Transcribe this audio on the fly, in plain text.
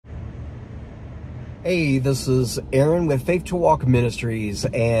Hey, this is Aaron with Faith to Walk Ministries,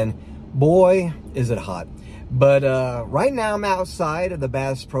 and boy, is it hot. But right now I'm outside of the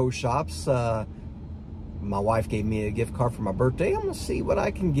Bass Pro Shops. My wife gave me a gift card for my birthday. I'm going to see what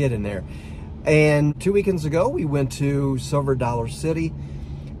I can get in there. And 2 weekends ago, we went to Silver Dollar City.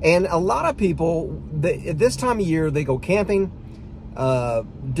 And a lot of people, at this time of year, they go camping.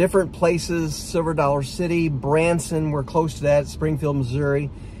 Different places, Silver Dollar City, Branson, we're close to that, Springfield, Missouri.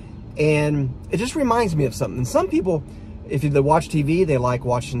 And it just reminds me of something. Some people, if they watch TV, they like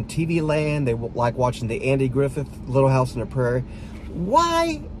watching TV Land. They like watching the Andy Griffith Little House on the Prairie.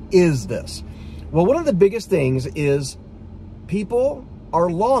 Why is this? Well, one of the biggest things is people are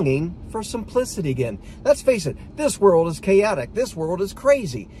longing for simplicity again. Let's face it, this world is chaotic. This world is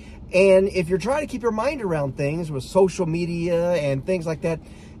crazy. And if you're trying to keep your mind around things with social media and things like that,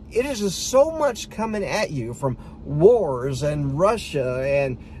 it is just so much coming at you from wars and Russia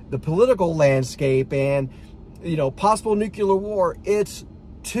and the political landscape and, you know, possible nuclear war. It's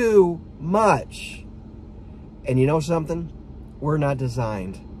too much. And you know something? We're not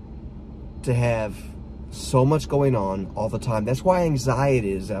designed to have so much going on all the time. That's why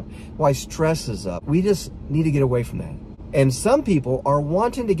anxiety is up, why stress is up. We just need to get away from that. And some people are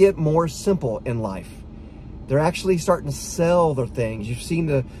wanting to get more simple in life. They're actually starting to sell their things. You've seen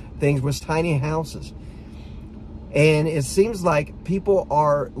the things with tiny houses. And it seems like people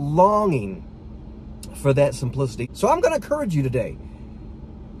are longing for that simplicity. So I'm going to encourage you today.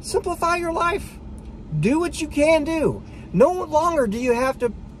 Simplify your life. Do what you can do. No longer do you have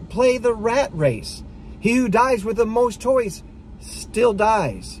to play the rat race. He who dies with the most toys still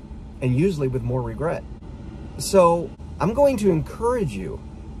dies, and usually with more regret. So I'm going to encourage you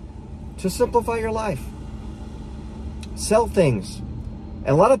to simplify your life. Sell things. And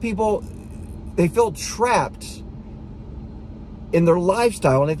a lot of people, they feel trapped in their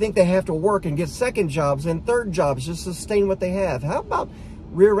lifestyle, and they think they have to work and get second jobs and third jobs just to sustain what they have. How about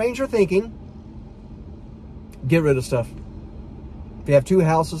rearrange your thinking? Get rid of stuff. If you have 2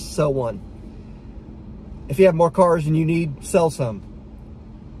 houses, sell 1. If you have more cars than you need, sell some.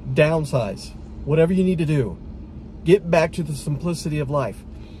 Downsize. Whatever you need to do. Get back to the simplicity of life.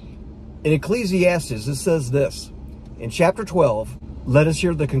 In Ecclesiastes, it says this. In chapter 12, let us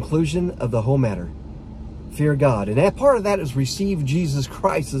hear the conclusion of the whole matter. Fear God. And that part of that is receive Jesus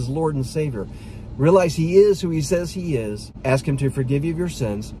Christ as Lord and Savior. Realize He is who He says He is. Ask Him to forgive you of your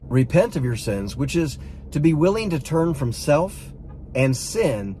sins. Repent of your sins, which is to be willing to turn from self and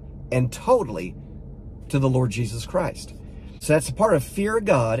sin and totally to the Lord Jesus Christ. So that's a part of fear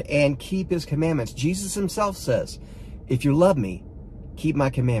God and keep His commandments. Jesus Himself says, if you love me, keep my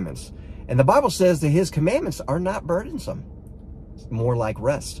commandments. And the Bible says that His commandments are not burdensome. It's more like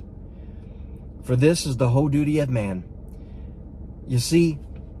rest. For this is the whole duty of man. You see,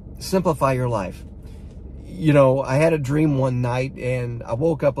 simplify your life. You know, I had a dream one night and I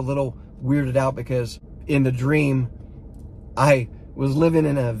woke up a little weirded out because in the dream, I was living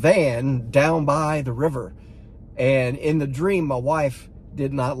in a van down by the river. And in the dream, my wife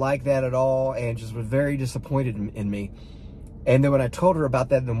did not like that at all and just was very disappointed in me. And then when I told her about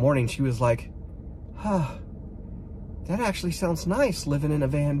that in the morning, she was like, that actually sounds nice, living in a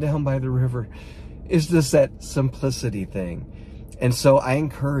van down by the river. It's just that simplicity thing. And so I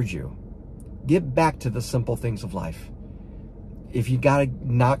encourage you, get back to the simple things of life. If you got to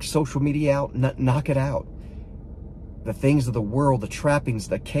knock social media out, knock it out. The things of the world, the trappings,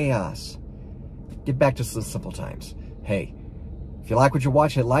 the chaos. Get back to some simple times. Hey, if you like what you're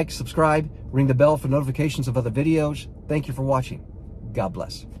watching, like, subscribe, ring the bell for notifications of other videos. Thank you for watching. God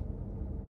bless.